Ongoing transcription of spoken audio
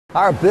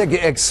Our big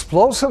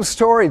explosive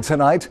story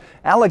tonight,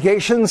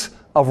 allegations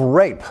of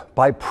rape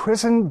by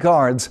prison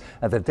guards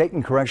at the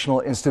Dayton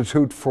Correctional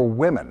Institute for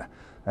Women.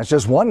 That's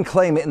just one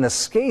claim in the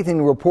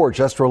scathing report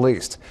just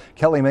released.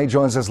 Kelly May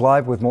joins us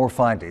live with more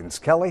findings.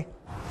 Kelly?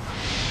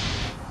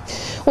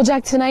 Well,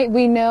 Jack, tonight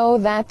we know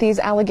that these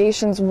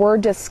allegations were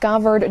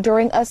discovered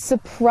during a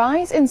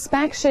surprise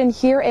inspection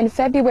here in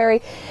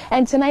February.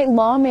 And tonight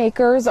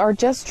lawmakers are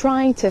just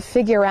trying to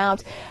figure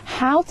out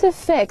how to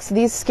fix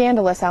these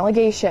scandalous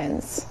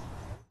allegations.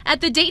 At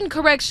the Dayton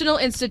Correctional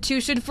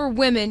Institution for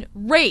Women,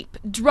 rape,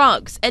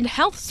 drugs, and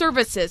health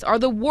services are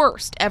the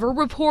worst ever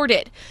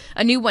reported.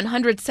 A new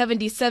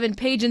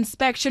 177-page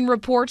inspection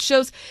report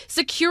shows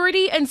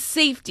security and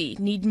safety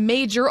need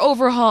major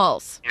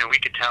overhauls. We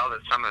could tell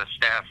that some of the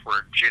staff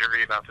were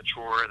jittery about the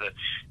tour, that,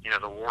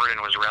 the warden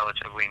was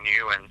relatively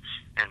new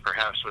and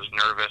perhaps was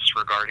nervous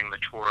regarding the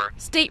tour.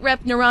 State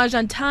Rep Niraj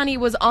Antani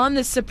was on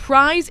the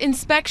surprise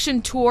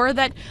inspection tour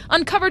that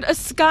uncovered a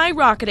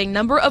skyrocketing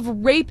number of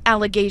rape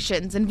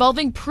allegations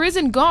involving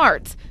prison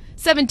guards.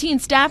 17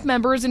 staff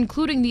members,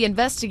 including the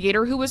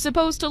investigator who was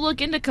supposed to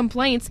look into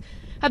complaints,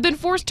 have been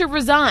forced to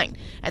resign.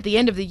 At the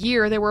end of the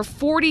year, there were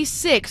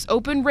 46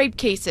 open rape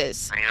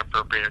cases.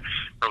 Inappropriate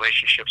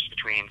relationships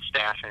between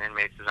staff and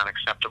inmates is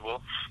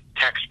unacceptable.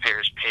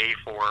 Taxpayers pay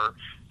for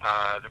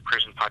the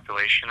prison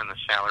population and the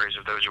salaries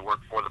of those who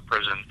work for the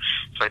prison.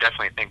 So I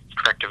definitely think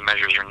corrective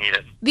measures are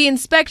needed. The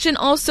inspection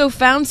also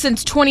found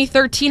since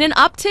 2013 an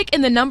uptick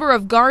in the number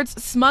of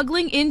guards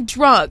smuggling in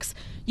drugs.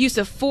 Use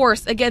of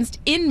force against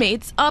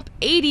inmates up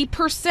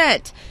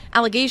 80%.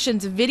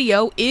 Allegations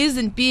video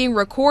isn't being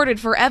recorded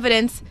for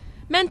evidence.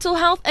 Mental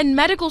health and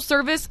medical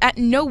service at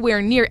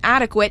nowhere near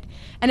adequate.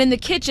 And in the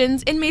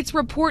kitchens, inmates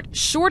report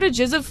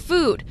shortages of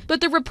food. But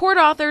the report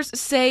authors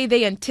say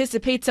they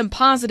anticipate some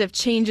positive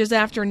changes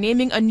after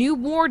naming a new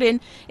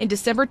warden in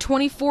December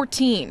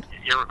 2014.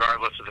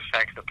 Irregardless of the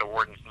fact that the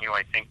warden's new,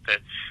 I think that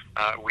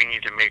we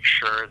need to make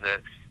sure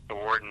that the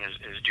warden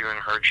is doing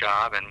her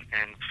job and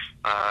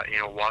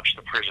watch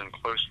the prison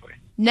closely.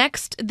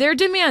 Next, they're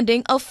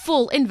demanding a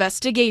full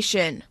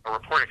investigation. A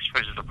report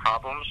exposes the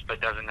problems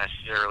but doesn't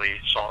necessarily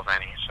solve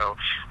any. So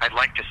I'd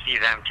like to see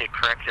them take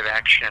corrective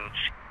action.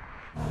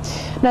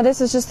 Now,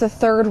 this is just the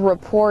third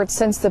report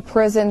since the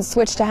prison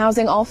switched to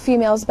housing all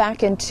females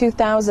back in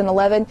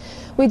 2011.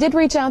 We did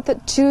reach out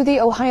to the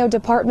Ohio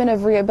Department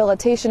of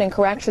Rehabilitation and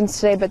Corrections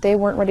today, but they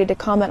weren't ready to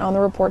comment on the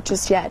report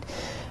just yet.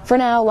 For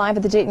now, live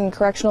at the Dayton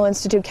Correctional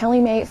Institute, Kelly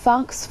May,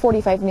 Fox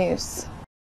 45 News.